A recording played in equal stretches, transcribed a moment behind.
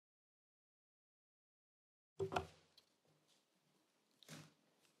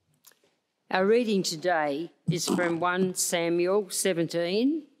Our reading today is from 1 Samuel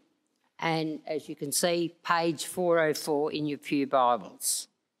 17, and as you can see, page 404 in your pew Bibles.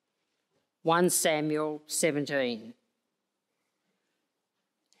 1 Samuel 17.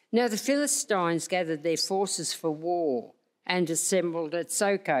 Now the Philistines gathered their forces for war and assembled at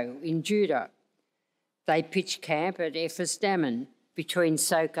Soko in Judah. They pitched camp at Ephes-dammim between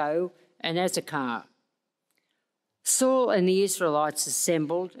Soko and Azekah. Saul and the Israelites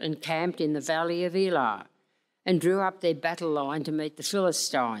assembled and camped in the valley of Elah and drew up their battle line to meet the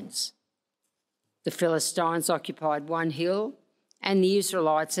Philistines. The Philistines occupied one hill and the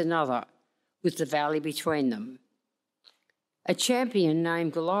Israelites another, with the valley between them. A champion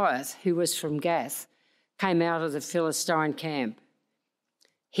named Goliath, who was from Gath, came out of the Philistine camp.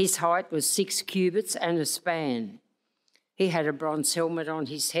 His height was 6 cubits and a span. He had a bronze helmet on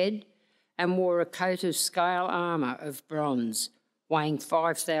his head and wore a coat of scale armour of bronze, weighing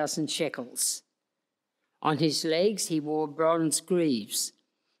 5,000 shekels. On his legs he wore bronze greaves,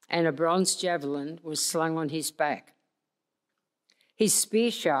 and a bronze javelin was slung on his back. His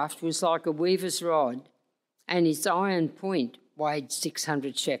spear shaft was like a weaver's rod, and its iron point weighed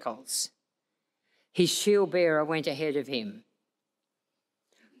 600 shekels. His shield-bearer went ahead of him.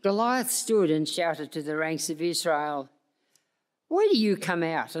 Goliath stood and shouted to the ranks of Israel, "Why do you come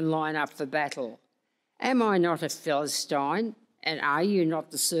out and line up for battle? Am I not a Philistine, and are you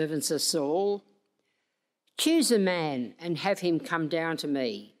not the servants of Saul? Choose a man and have him come down to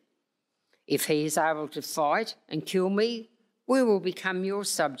me. If he is able to fight and kill me, we will become your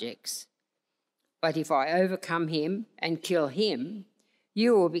subjects. But if I overcome him and kill him,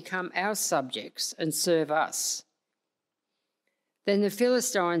 you will become our subjects and serve us." Then the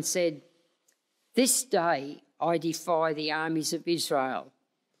Philistines said, "This day I defy the armies of Israel.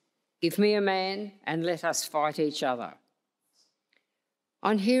 Give me a man and let us fight each other."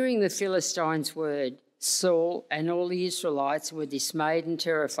 On hearing the Philistines' word, Saul and all the Israelites were dismayed and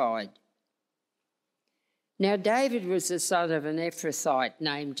terrified. Now David was the son of an Ephrathite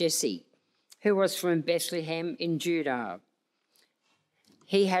named Jesse, who was from Bethlehem in Judah.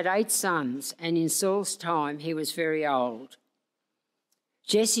 He had 8 sons, and in Saul's time he was very old.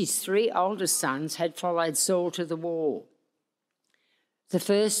 Jesse's 3 oldest sons had followed Saul to the war. The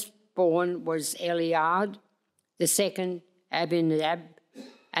firstborn was Eliad, the second Abinadab,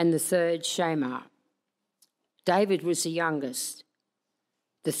 and the third Shammah. David was the youngest.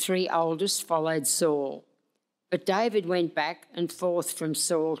 The 3 oldest followed Saul, but David went back and forth from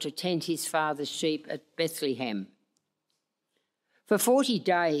Saul to tend his father's sheep at Bethlehem. For 40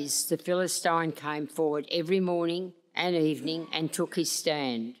 days the Philistine came forward every morning and evening and took his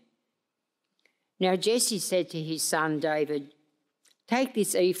stand. Now Jesse said to his son David, "Take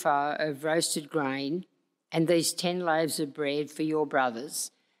this ephah of roasted grain and these 10 loaves of bread for your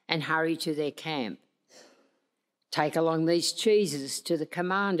brothers and hurry to their camp. Take along these cheeses to the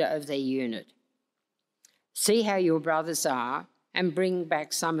commander of their unit. See how your brothers are and bring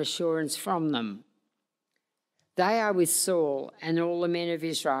back some assurance from them. They are with Saul and all the men of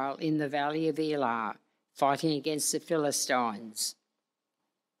Israel in the valley of Elah, fighting against the Philistines."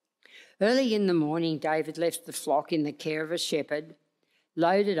 Early in the morning, David left the flock in the care of a shepherd,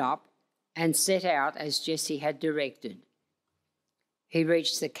 loaded up, and set out as Jesse had directed. He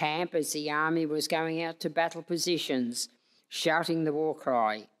reached the camp as the army was going out to battle positions, shouting the war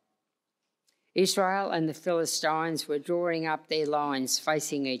cry. Israel and the Philistines were drawing up their lines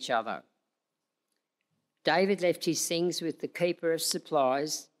facing each other. David left his things with the keeper of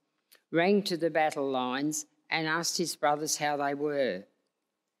supplies, rang to the battle lines, and asked his brothers how they were.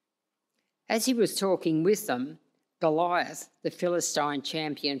 As he was talking with them, Goliath, the Philistine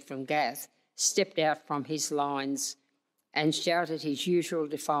champion from Gath, stepped out from his lines and shouted his usual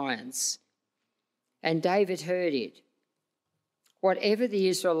defiance. And David heard it. Whatever the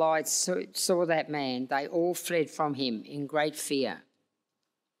Israelites saw that man, they all fled from him in great fear.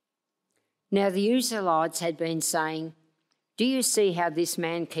 Now the Israelites had been saying, "Do you see how this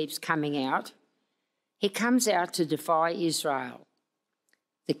man keeps coming out? He comes out to defy Israel.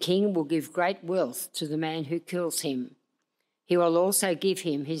 The king will give great wealth to the man who kills him. He will also give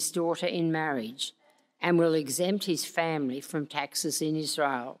him his daughter in marriage and will exempt his family from taxes in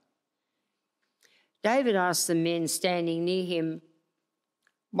Israel." David asked the men standing near him,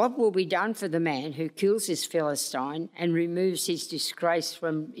 "What will be done for the man who kills this Philistine and removes his disgrace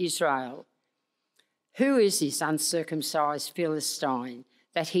from Israel? Who is this uncircumcised Philistine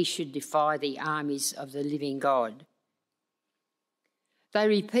that he should defy the armies of the living God?" They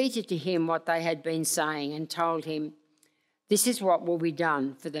repeated to him what they had been saying and told him, "This is what will be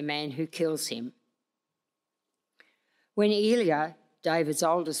done for the man who kills him." When Eliab, David's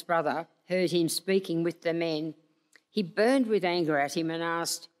oldest brother, heard him speaking with the men, he burned with anger at him and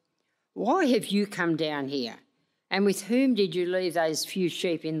asked, "Why have you come down here? And with whom did you leave those few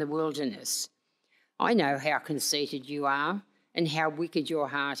sheep in the wilderness? I know how conceited you are and how wicked your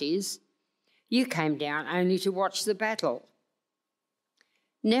heart is. You came down only to watch the battle."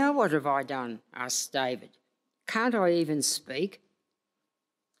 "Now what have I done?" asked David. "Can't I even speak?"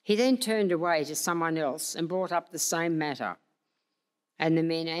 He then turned away to someone else and brought up the same matter, and the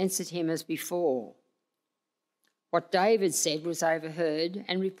men answered him as before. What David said was overheard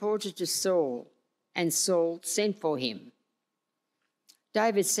and reported to Saul, and Saul sent for him.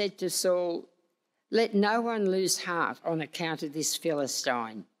 David said to Saul, "Let no one lose heart on account of this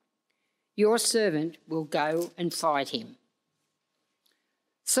Philistine. Your servant will go and fight him."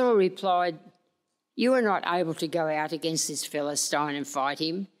 Saul replied, "You are not able to go out against this Philistine and fight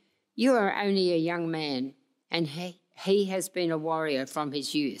him. You are only a young man, and he has been a warrior from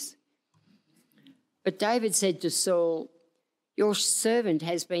his youth." But David said to Saul, "Your servant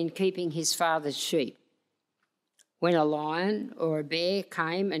has been keeping his father's sheep. When a lion or a bear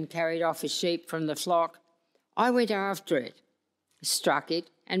came and carried off a sheep from the flock, I went after it, struck it,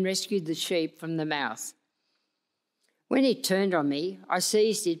 and rescued the sheep from the mouth. When it turned on me, I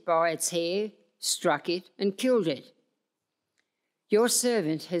seized it by its hair, struck it, and killed it. Your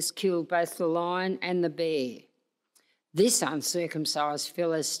servant has killed both the lion and the bear. This uncircumcised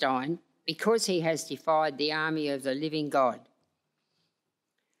Philistine, because he has defied the army of the living God.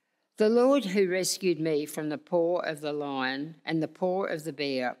 The Lord who rescued me from the paw of the lion and the paw of the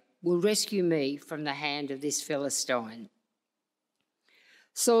bear will rescue me from the hand of this Philistine."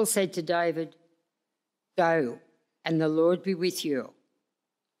 Saul said to David, "Go, and the Lord be with you."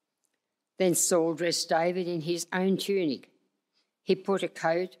 Then Saul dressed David in his own tunic. He put a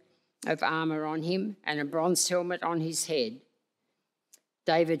coat of armour on him and a bronze helmet on his head.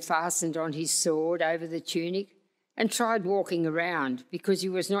 David fastened on his sword over the tunic and tried walking around because he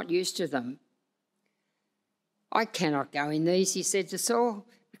was not used to them. "I cannot go in these," he said to Saul,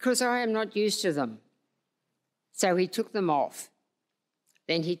 "because I am not used to them." So he took them off.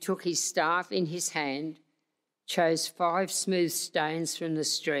 Then he took his staff in his hand, chose 5 smooth stones from the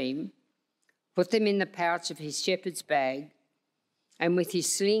stream, put them in the pouch of his shepherd's bag, and with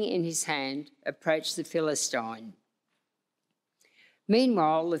his sling in his hand, approached the Philistine.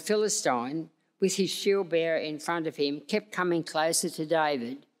 Meanwhile, the Philistine, with his shield-bearer in front of him, kept coming closer to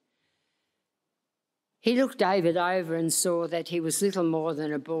David. He looked David over and saw that he was little more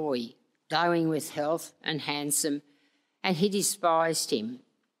than a boy, glowing with health and handsome, and he despised him.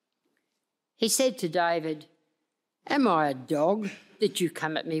 He said to David, "Am I a dog that you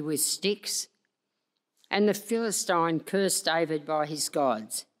come at me with sticks?" And the Philistine cursed David by his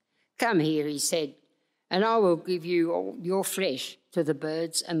gods. "Come here," he said, "and I will give you all your flesh to the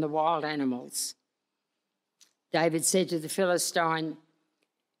birds and the wild animals." David said to the Philistine,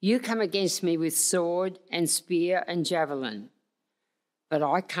 "You come against me with sword and spear and javelin, but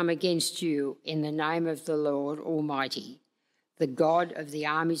I come against you in the name of the Lord Almighty, the God of the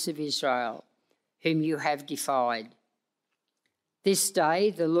armies of Israel, whom you have defied. This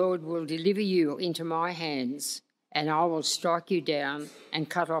day the Lord will deliver you into my hands, and I will strike you down and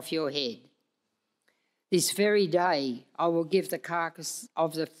cut off your head. This very day I will give the carcass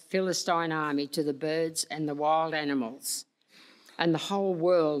of the Philistine army to the birds and the wild animals, and the whole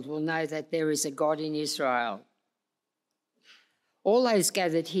world will know that there is a God in Israel. All those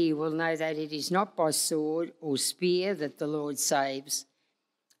gathered here will know that it is not by sword or spear that the Lord saves,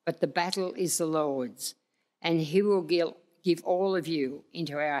 but the battle is the Lord's, and he will give all of you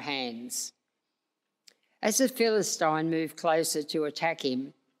into our hands." As the Philistine moved closer to attack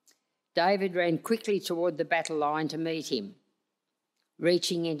him, David ran quickly toward the battle line to meet him.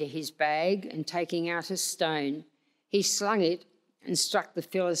 Reaching into his bag and taking out a stone, he slung it and struck the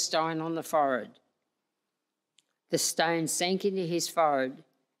Philistine on the forehead. The stone sank into his forehead,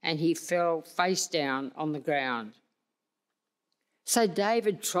 and he fell face down on the ground. So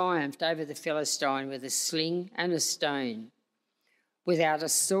David triumphed over the Philistine with a sling and a stone. Without a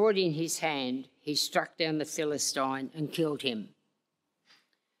sword in his hand, he struck down the Philistine and killed him.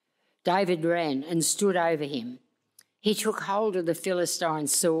 David ran and stood over him. He took hold of the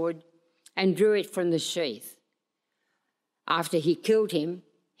Philistine's sword and drew it from the sheath. After he killed him,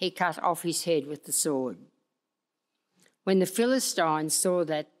 he cut off his head with the sword. When the Philistines saw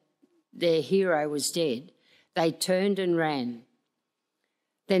that their hero was dead, they turned and ran.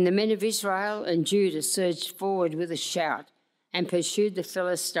 Then the men of Israel and Judah surged forward with a shout and pursued the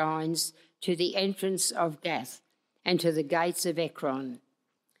Philistines to the entrance of Gath and to the gates of Ekron.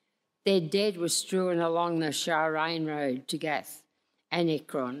 Their dead were strewn along the Shaaraim road to Gath and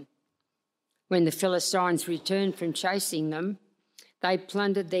Ekron. When the Philistines returned from chasing them, they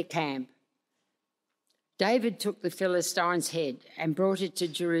plundered their camp. David took the Philistine's head and brought it to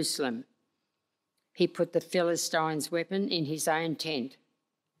Jerusalem. He put the Philistine's weapon in his own tent.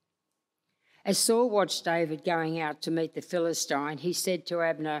 As Saul watched David going out to meet the Philistine, he said to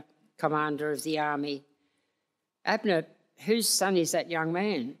Abner, commander of the army, "Abner, whose son is that young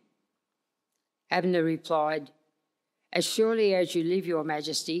man?" Abner replied, "As surely as you live, your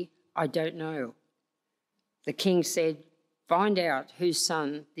majesty, I don't know." The king said, "Find out whose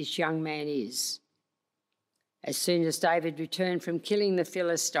son this young man is." As soon as David returned from killing the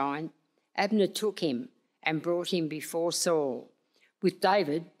Philistine, Abner took him and brought him before Saul, with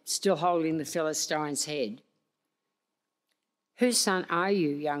David still holding the Philistine's head. "Whose son are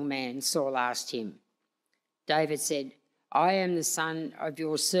you, young man?" Saul asked him. David said, "I am the son of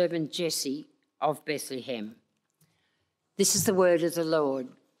your servant Jesse of Bethlehem." This is the word of the Lord.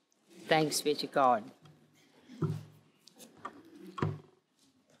 Thanks be to God.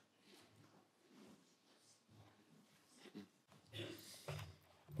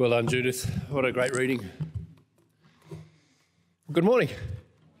 Well done, Judith. What a great reading. Good morning.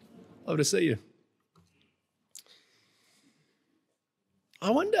 Love to see you. I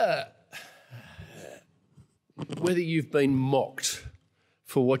wonder whether you've been mocked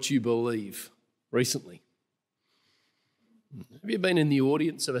for what you believe recently. Have you been in the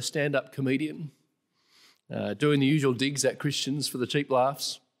audience of a stand-up comedian doing the usual digs at Christians for the cheap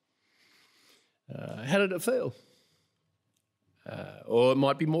laughs? How did it feel? Or it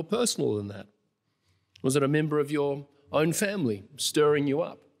might be more personal than that. Was it a member of your own family stirring you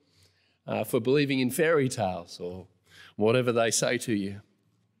up for believing in fairy tales or whatever they say to you?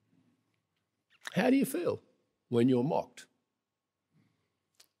 How do you feel when you're mocked?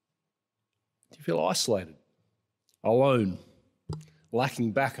 Do you feel isolated, alone,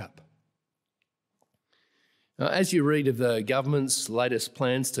 lacking backup? As you read of the government's latest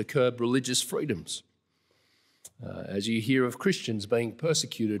plans to curb religious freedoms, as you hear of Christians being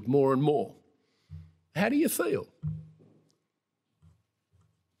persecuted more and more, how do you feel?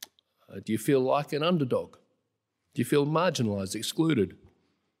 Do you feel like an underdog? Do you feel marginalised, excluded,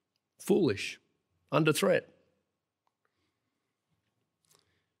 foolish, under threat?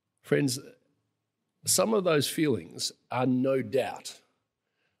 Friends, some of those feelings are no doubt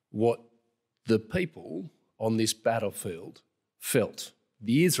what the people on this battlefield felt,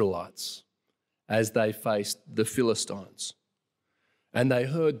 the Israelites, as they faced the Philistines. And they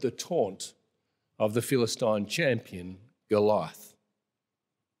heard the taunt of the Philistine champion, Goliath.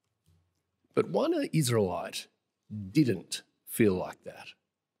 But one Israelite didn't feel like that.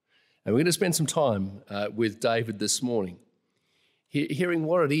 And we're going to spend some time with David this morning, hearing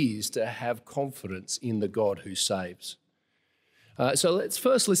what it is to have confidence in the God who saves. So let's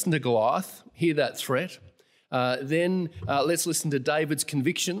first listen to Goliath, hear that threat. Then let's listen to David's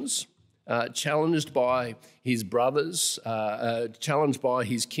convictions, challenged by his brothers, challenged by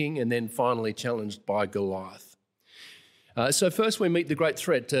his king, and then finally challenged by Goliath. So first we meet the great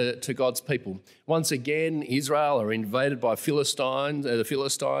threat to God's people. Once again, Israel are invaded by the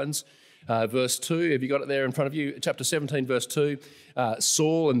Philistines. Verse 2, have you got it there in front of you? Chapter 17, verse 2.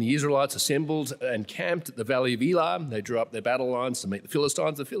 Saul and the Israelites assembled and camped at the valley of Elah. They drew up their battle lines to meet the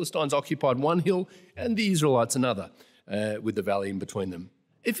Philistines. The Philistines occupied one hill and the Israelites another, with the valley in between them.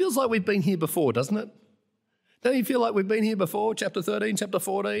 It feels like we've been here before, doesn't it? Don't you feel like we've been here before? Chapter 13, chapter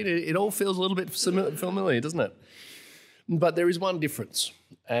 14, it all feels a little bit familiar, doesn't it? But there is one difference,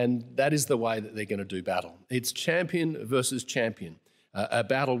 and that is the way that they're going to do battle. It's champion versus champion, a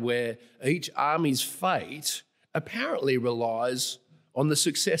battle where each army's fate apparently relies on the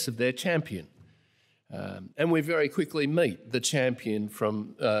success of their champion. And we very quickly meet the champion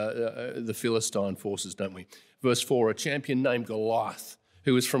from the Philistine forces, don't we? Verse 4, a champion named Goliath,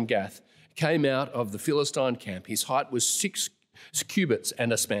 who was from Gath, came out of the Philistine camp. His height was 6 cubits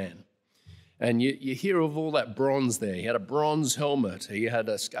and a span. And you hear of all that bronze there. He had a bronze helmet. He had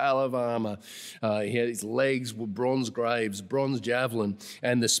a scale of armour. He had his legs were bronze greaves, bronze javelin,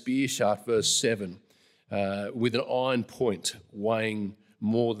 and the spear shaft, verse 7, with an iron point weighing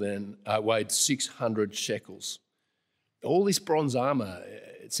weighed 600 shekels. All this bronze armour,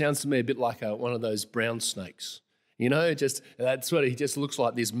 it sounds to me a bit like one of those brown snakes. You know, that's what he just looks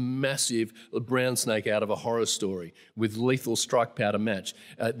like, this massive brown snake out of a horror story with lethal strike powder match.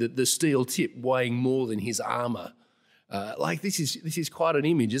 The steel tip weighing more than his armour. This is quite an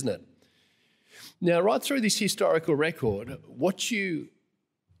image, isn't it? Now, right through this historical record, what you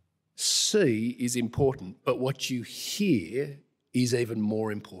see is important, but what you hear is even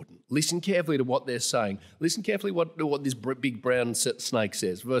more important. Listen carefully to what they're saying. Listen carefully what this big brown snake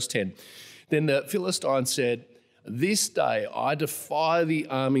says. Verse 10. Then the Philistine said, "This day I defy the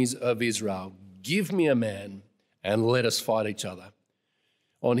armies of Israel. Give me a man and let us fight each other."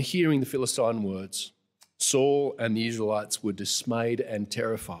 On hearing the Philistine words, Saul and the Israelites were dismayed and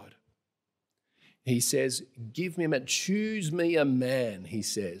terrified. He says, "Give me a man, choose me a man," he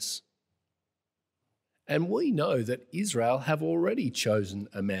says. And we know that Israel have already chosen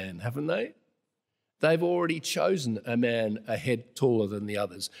a man, haven't they? They've already chosen a man a head taller than the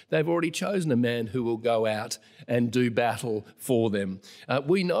others. They've already chosen a man who will go out and do battle for them.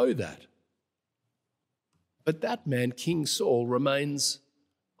 We know that. But that man, King Saul, remains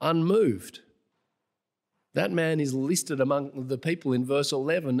unmoved. That man is listed among the people in verse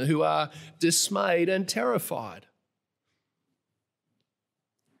 11 who are dismayed and terrified.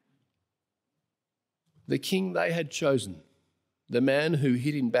 The king they had chosen, the man who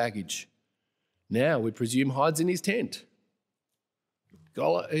hid in baggage, now we presume hides in his tent.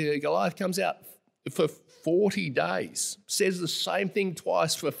 Goliath comes out for 40 days, says the same thing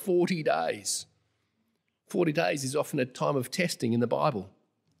twice for 40 days. 40 days is often a time of testing in the Bible.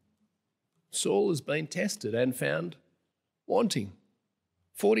 Saul has been tested and found wanting.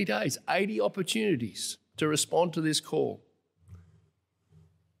 40 days, 80 opportunities to respond to this call.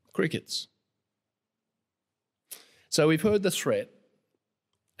 Crickets. So we've heard the threat,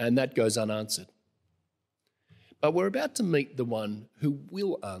 and that goes unanswered. But we're about to meet the one who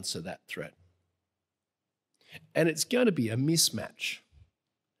will answer that threat. And it's going to be a mismatch.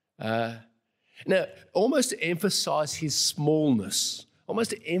 Now, almost to emphasise his smallness, almost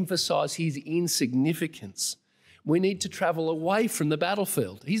to emphasise his insignificance, we need to travel away from the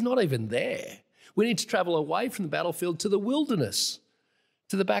battlefield. He's not even there. We need to travel away from the battlefield to the wilderness,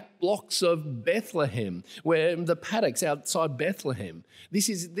 to the back blocks of Bethlehem, where the paddocks outside Bethlehem.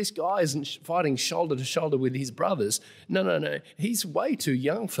 This guy isn't fighting shoulder to shoulder with his brothers. No. He's way too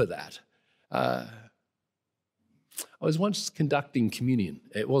young for that. I was once conducting communion.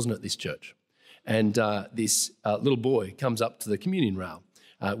 It wasn't at this church. And this little boy comes up to the communion rail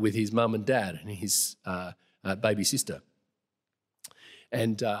with his mum and dad and his baby sister.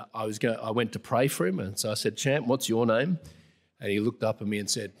 And I went to pray for him. And so I said, "Champ, what's your name?" And he looked up at me and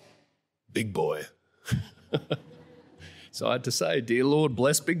said, "Big boy." So I had to say, "Dear Lord,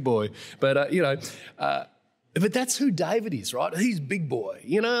 bless Big Boy." But, but that's who David is, right? He's Big Boy.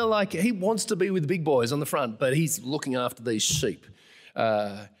 Like he wants to be with the big boys on the front, but he's looking after these sheep.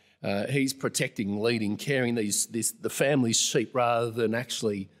 He's protecting, leading, caring the family's sheep rather than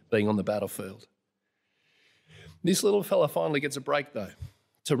actually being on the battlefield. This little fella finally gets a break, though,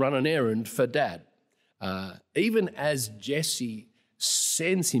 to run an errand for Dad. Even as Jesse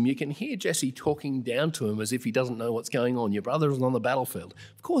sends him, you can hear Jesse talking down to him as if he doesn't know what's going on. Your brother is on the battlefield.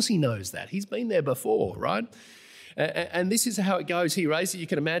 Of course he knows that. He's been there before, right? And this is how it goes. You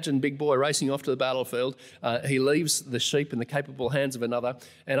can imagine Big Boy racing off to the battlefield. He leaves the sheep in the capable hands of another.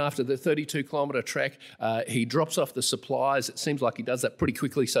 And after the 32-kilometre trek, he drops off the supplies. It seems like he does that pretty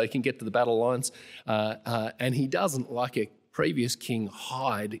quickly so he can get to the battle lines. And he doesn't, like a previous king,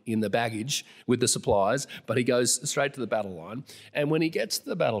 hide in the baggage with the supplies, but he goes straight to the battle line. And when he gets to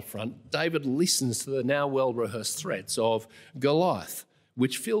the battlefront, David listens to the now well-rehearsed threats of Goliath,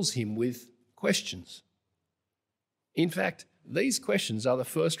 which fills him with questions. In fact, these questions are the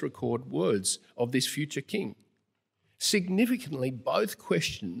first recorded words of this future king. Significantly, both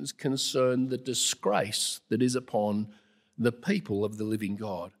questions concern the disgrace that is upon the people of the living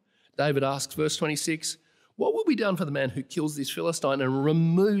God. David asks, verse 26, "What will be done for the man who kills this Philistine and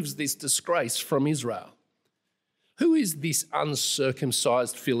removes this disgrace from Israel? Who is this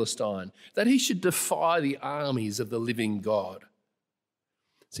uncircumcised Philistine that he should defy the armies of the living God?"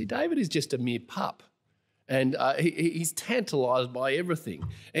 See, David is just a mere pup. And he's tantalised by everything.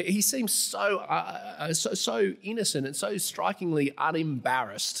 He seems so innocent and so strikingly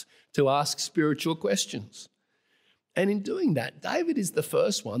unembarrassed to ask spiritual questions. And in doing that, David is the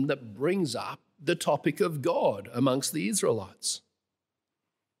first one that brings up the topic of God amongst the Israelites.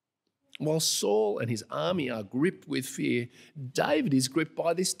 While Saul and his army are gripped with fear, David is gripped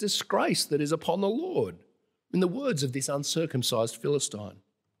by this disgrace that is upon the Lord, in the words of this uncircumcised Philistine.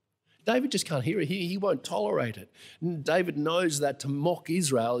 David just can't hear it. He won't tolerate it. David knows that to mock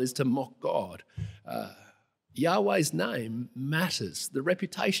Israel is to mock God. Yahweh's name matters. The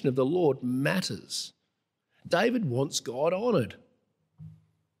reputation of the Lord matters. David wants God honoured.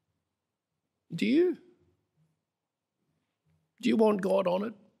 Do you? Do you want God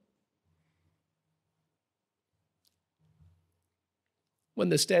honoured? When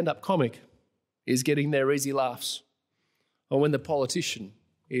the stand-up comic is getting their easy laughs, or when the politician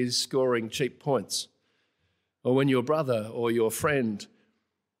is scoring cheap points, or when your brother or your friend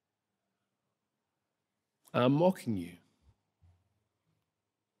are mocking you.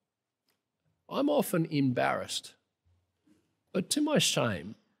 I'm often embarrassed, but to my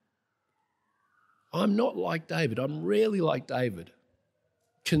shame, I'm not like David. I'm rarely like David,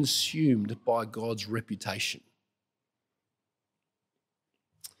 consumed by God's reputation.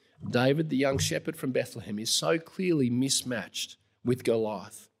 David, the young shepherd from Bethlehem, is so clearly mismatched with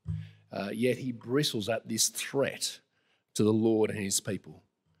Goliath, yet he bristles at this threat to the Lord and his people.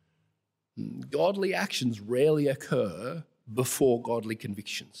 Godly actions rarely occur before godly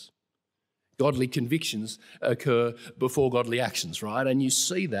convictions. Godly convictions occur before godly actions, right? And you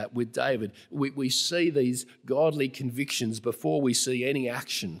see that with David. We see these godly convictions before we see any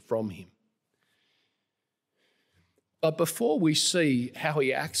action from him. But before we see how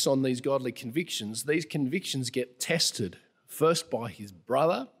he acts on these godly convictions, these convictions get tested first by his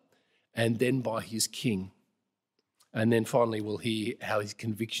brother and then by his king. And then finally we'll hear how his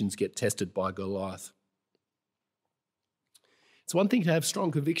convictions get tested by Goliath. It's one thing to have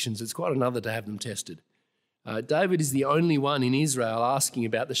strong convictions, it's quite another to have them tested. David is the only one in Israel asking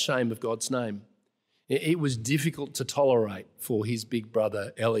about the shame of God's name. It was difficult to tolerate for his big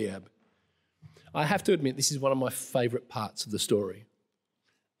brother Eliab. I have to admit, this is one of my favourite parts of the story.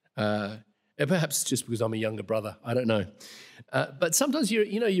 And perhaps just because I'm a younger brother, I don't know. But sometimes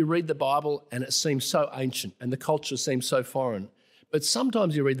you read the Bible and it seems so ancient and the culture seems so foreign. But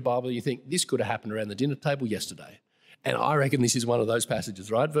sometimes you read the Bible and you think, this could have happened around the dinner table yesterday. And I reckon this is one of those passages,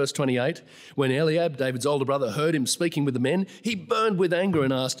 right? Verse 28, when Eliab, David's older brother, heard him speaking with the men, he burned with anger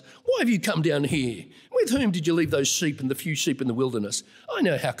and asked, "Why have you come down here? With whom did you leave those sheep and the few sheep in the wilderness? I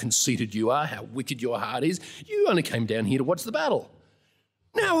know how conceited you are, how wicked your heart is. You only came down here to watch the battle."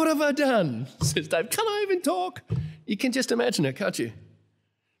 "Now what have I done?" says David. "Can I even talk?" You can just imagine it, can't you?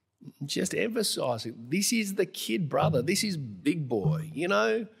 Just emphasising, this is the kid brother. This is big boy,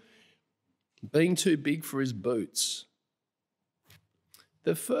 being too big for his boots.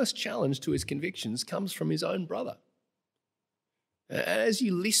 The first challenge to his convictions comes from his own brother. As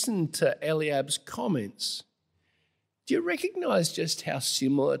you listen to Eliab's comments, do you recognise just how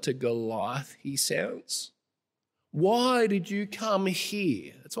similar to Goliath he sounds? "Why did you come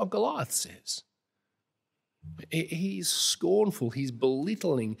here?" That's what Goliath says. He's scornful, he's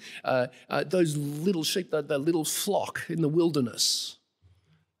belittling those little sheep, the little flock in the wilderness,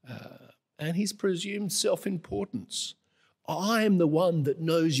 and his presumed self-importance. "I am the one that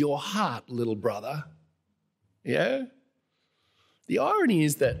knows your heart, little brother." Yeah? The irony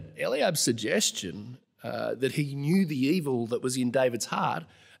is that Eliab's suggestion that he knew the evil that was in David's heart,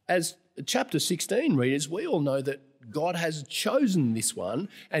 as chapter 16 readers, we all know that God has chosen this one,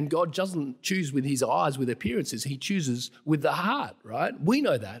 and God doesn't choose with his eyes, with appearances. He chooses with the heart, right? We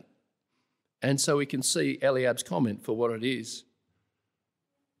know that. And so we can see Eliab's comment for what it is.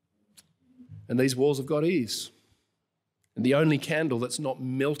 And these walls have got ears. And the only candle that's not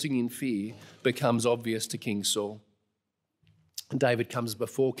melting in fear becomes obvious to King Saul. And David comes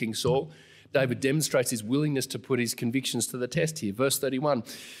before King Saul. David demonstrates his willingness to put his convictions to the test here. Verse 31,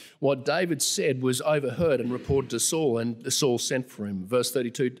 what David said was overheard and reported to Saul, and Saul sent for him. Verse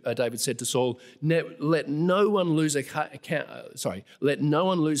 32, David said to Saul, let no one lose heart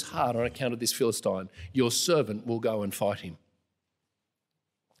on account of this Philistine. Your servant will go and fight him.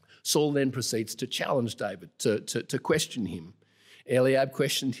 Saul then proceeds to challenge David, to question him. Eliab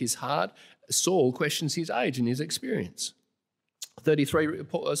questioned his heart. Saul questions his age and his experience. 33,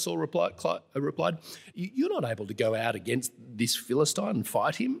 Saul replied, "You're not able to go out against this Philistine and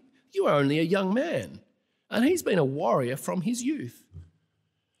fight him. You are only a young man, and he's been a warrior from his youth."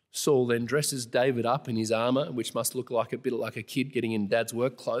 Saul then dresses David up in his armour, which must look like a bit like a kid getting in dad's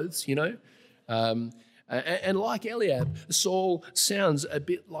work clothes, And like Eliab, Saul sounds a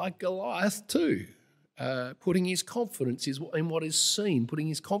bit like Goliath too, putting his confidence in what is seen, putting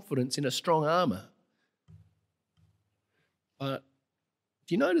his confidence in a strong armour. But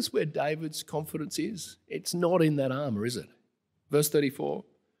do you notice where David's confidence is? It's not in that armour, is it? Verse 34,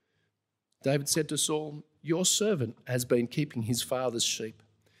 David said to Saul, "Your servant has been keeping his father's sheep.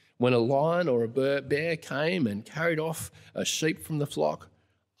 When a lion or a bear came and carried off a sheep from the flock,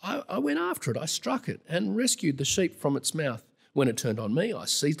 I went after it, I struck it and rescued the sheep from its mouth. When it turned on me, I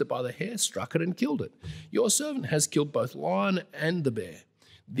seized it by the hair, struck it and killed it. Your servant has killed both lion and the bear.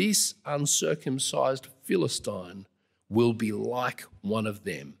 This uncircumcised Philistine will be like one of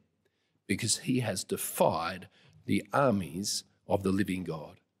them, because he has defied the armies of the living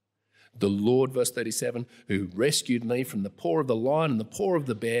God. The Lord," verse 37, "who rescued me from the paw of the lion and the paw of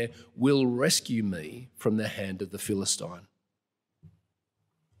the bear, will rescue me from the hand of the Philistine."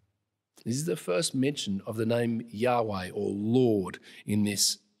 This is the first mention of the name Yahweh or Lord in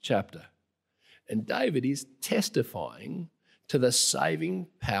this chapter. And David is testifying to the saving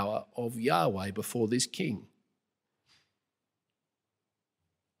power of Yahweh before this king.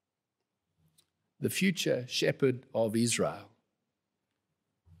 The future shepherd of Israel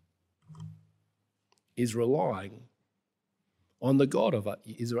is relying on the God of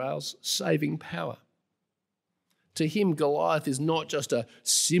Israel's saving power. To him, Goliath is not just a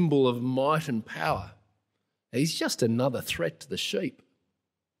symbol of might and power. He's just another threat to the sheep.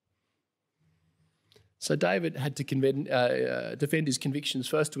 So David had to defend his convictions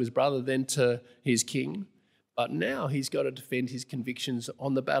first to his brother, then to his king. But now he's got to defend his convictions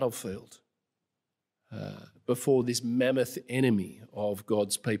on the battlefield before this mammoth enemy of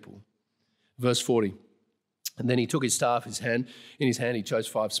God's people. Verse 40. And then he took his staff in his hand he chose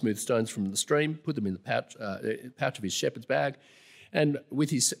 5 smooth stones from the stream, put them in the pouch of his shepherd's bag, and with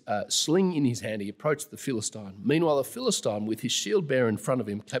his sling in his hand he approached the Philistine. Meanwhile the Philistine, with his shield bearer in front of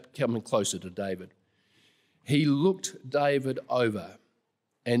him, kept coming closer to David. He looked David over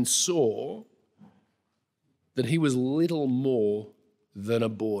and saw that he was little more than a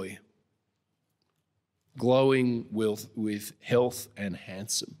boy, glowing with health and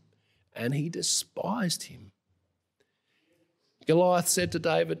handsome, and he despised him. Goliath said to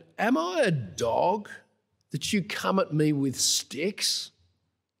David, "Am I a dog that you come at me with sticks?"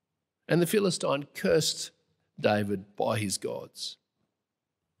 And the Philistine cursed David by his gods.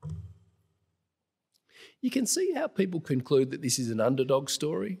 You can see how people conclude that this is an underdog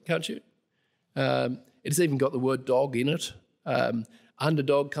story, can't you? It's even got the word dog in it.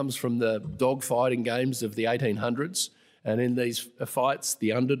 Underdog comes from the dog fighting games of the 1800s. And in these fights,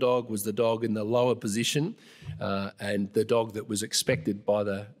 the underdog was the dog in the lower position and the dog that was expected by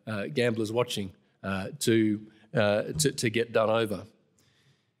the gamblers watching to get done over.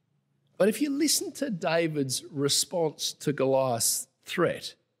 But if you listen to David's response to Goliath's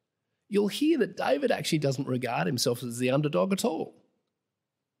threat, you'll hear that David actually doesn't regard himself as the underdog at all.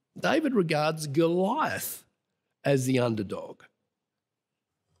 David regards Goliath as the underdog.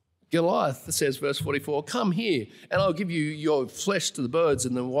 Goliath says, verse 44, "Come here, and I'll give you your flesh to the birds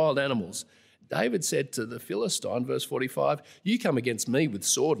and the wild animals." David said to the Philistine, verse 45, "You come against me with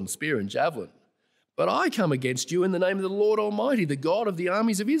sword and spear and javelin, but I come against you in the name of the Lord Almighty, the God of the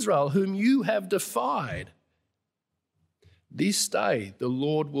armies of Israel, whom you have defied. This day the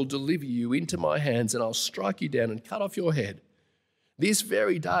Lord will deliver you into my hands, and I'll strike you down and cut off your head. This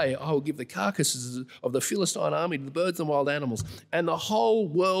very day I will give the carcasses of the Philistine army to the birds and wild animals, and the whole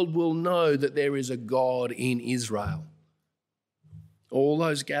world will know that there is a God in Israel. All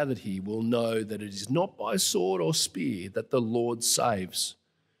those gathered here will know that it is not by sword or spear that the Lord saves.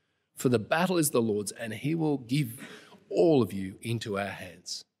 For the battle is the Lord's, and he will give all of you into our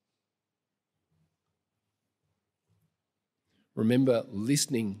hands." Remember,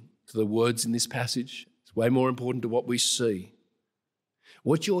 listening to the words in this passage is way more important to what we see.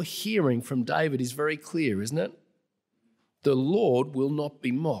 What you're hearing from David is very clear, isn't it? The Lord will not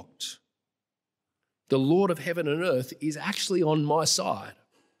be mocked. The Lord of heaven and earth is actually on my side.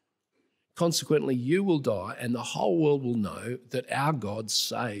 Consequently, you will die, and the whole world will know that our God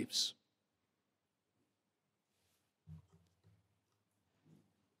saves.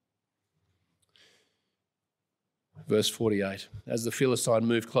 Verse 48, as the Philistine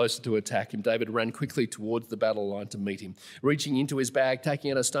moved closer to attack him, David ran quickly towards the battle line to meet him. Reaching into his bag,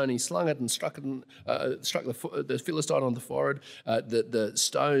 taking out a stone, he slung it and struck the Philistine on the forehead. The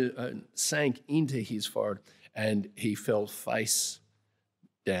stone sank into his forehead, and he fell face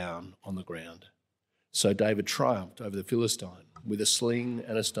down on the ground. So David triumphed over the Philistine with a sling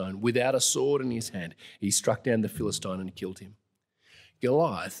and a stone. Without a sword in his hand, he struck down the Philistine and killed him.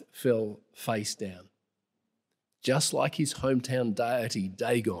 Goliath fell face down, just like his hometown deity,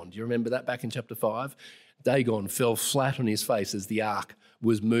 Dagon. Do you remember that back in chapter 5? Dagon fell flat on his face as the ark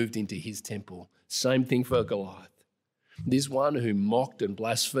was moved into his temple. Same thing for Goliath. This one who mocked and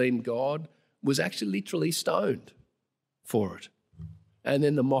blasphemed God was actually literally stoned for it. And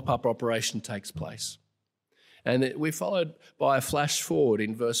then the mop-up operation takes place. And we're followed by a flash forward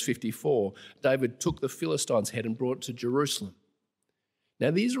in verse 54. David took the Philistine's head and brought it to Jerusalem.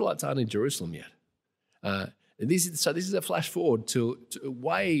 Now, the Israelites aren't in Jerusalem yet. This is a flash forward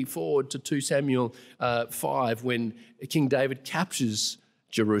way forward to 2 Samuel 5, when King David captures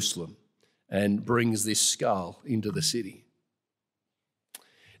Jerusalem and brings this skull into the city.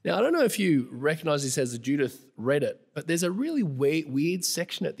 Now, I don't know if you recognise this as Judith read it, but there's a really weird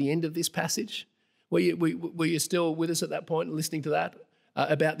section at the end of this passage. Were you still with us at that point, listening to that,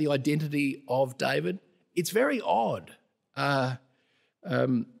 about the identity of David? It's very odd.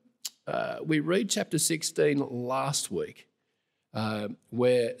 We read chapter 16 last week,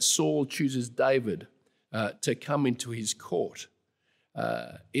 where Saul chooses David to come into his court.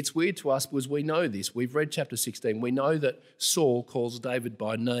 It's weird to us because we know this. We've read chapter 16. We know that Saul calls David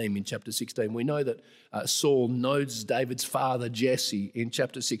by name in chapter 16. We know that Saul knows David's father, Jesse, in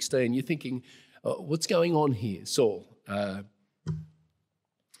chapter 16. You're thinking, what's going on here, Saul?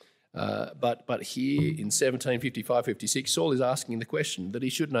 But here in 17:55-56, Saul is asking the question that he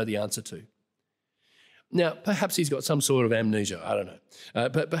should know the answer to. Now, perhaps he's got some sort of amnesia, I don't know.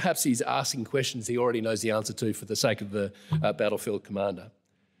 But perhaps he's asking questions he already knows the answer to for the sake of the battlefield commander.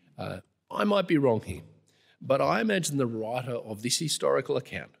 I might be wrong here, but I imagine the writer of this historical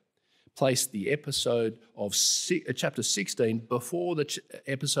account placed the episode of chapter 16 before the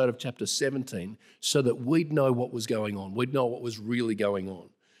episode of chapter 17 so that we'd know what was going on. We'd know what was really going on.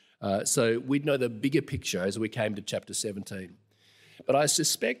 So we'd know the bigger picture as we came to chapter 17. But I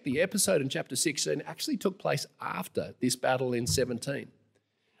suspect the episode in chapter 16 actually took place after this battle in 17.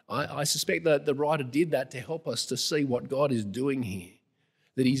 I suspect that the writer did that to help us to see what God is doing here,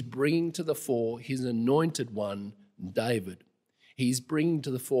 that he's bringing to the fore his anointed one, David. He's bringing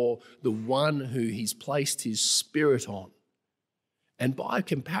to the fore the one who he's placed his spirit on. And by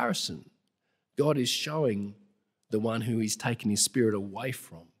comparison, God is showing the one who he's taken his spirit away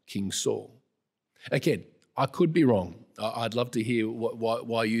from, King Saul. Again, I could be wrong. I'd love to hear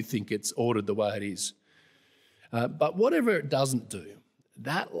why you think it's ordered the way it is. But whatever it doesn't do,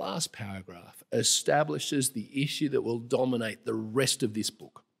 that last paragraph establishes the issue that will dominate the rest of this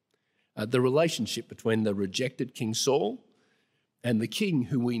book. The relationship between the rejected King Saul and the king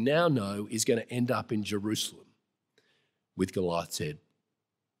who we now know is going to end up in Jerusalem with Goliath's head.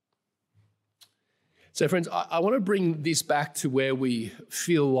 So friends, I want to bring this back to where we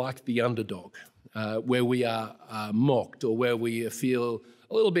feel like the underdog. Where we are mocked or where we feel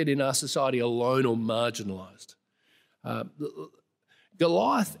a little bit in our society alone or marginalised.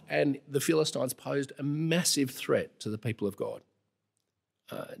 Goliath and the Philistines posed a massive threat to the people of God.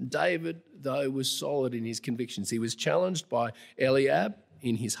 David, though, was solid in his convictions. He was challenged by Eliab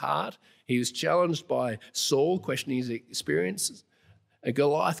in his heart. He was challenged by Saul, questioning his experiences.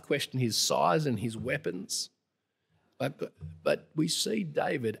 Goliath questioned his size and his weapons. But we see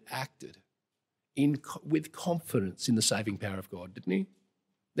David acted with confidence in the saving power of God, didn't he?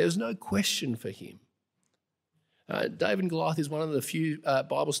 There was no question for him. David and Goliath is one of the few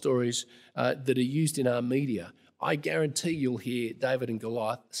Bible stories that are used in our media. I guarantee you'll hear David and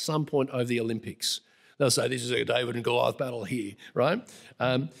Goliath some point over the Olympics. They'll say this is a David and Goliath battle here, right?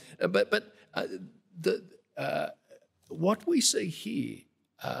 What we see here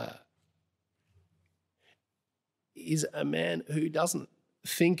is a man who doesn't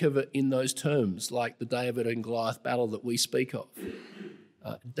think of it in those terms, like the David and Goliath battle that we speak of.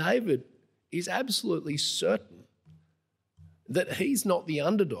 David is absolutely certain that he's not the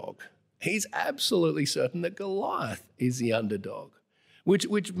underdog. He's absolutely certain that Goliath is the underdog,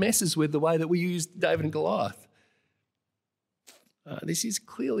 which messes with the way that we use David and Goliath. This is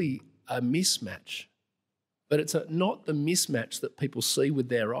clearly a mismatch, but it's not the mismatch that people see with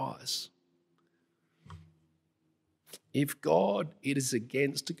their eyes. If God is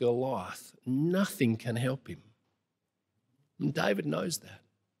against Goliath, nothing can help him. And David knows that.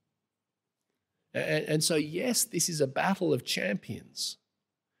 And so, yes, this is a battle of champions.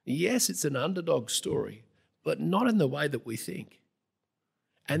 Yes, it's an underdog story, but not in the way that we think.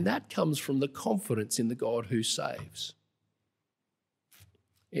 And that comes from the confidence in the God who saves.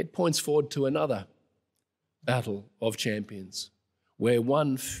 It points forward to another battle of champions, where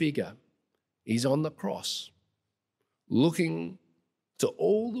one figure is on the cross, looking to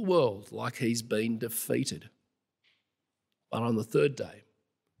all the world like he's been defeated. But on the third day,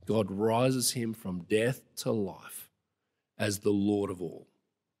 God rises him from death to life as the Lord of all.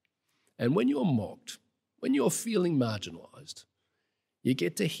 And when you're mocked, when you're feeling marginalised, you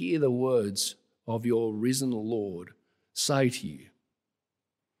get to hear the words of your risen Lord say to you,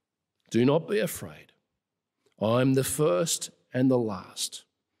 "Do not be afraid. I'm the first and the last.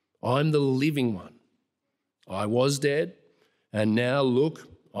 I'm the living one. I was dead, and now look,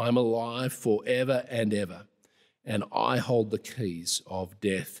 I'm alive forever and ever, and I hold the keys of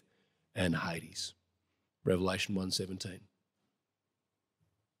death and Hades." Revelation 1:17.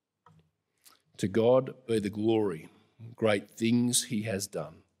 To God be the glory, great things he has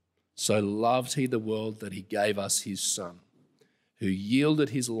done. So loved he the world that he gave us his Son, who yielded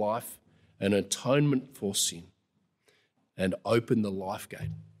his life an atonement for sin and opened the life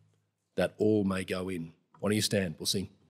gate that all may go in. Why don't you stand? We'll sing.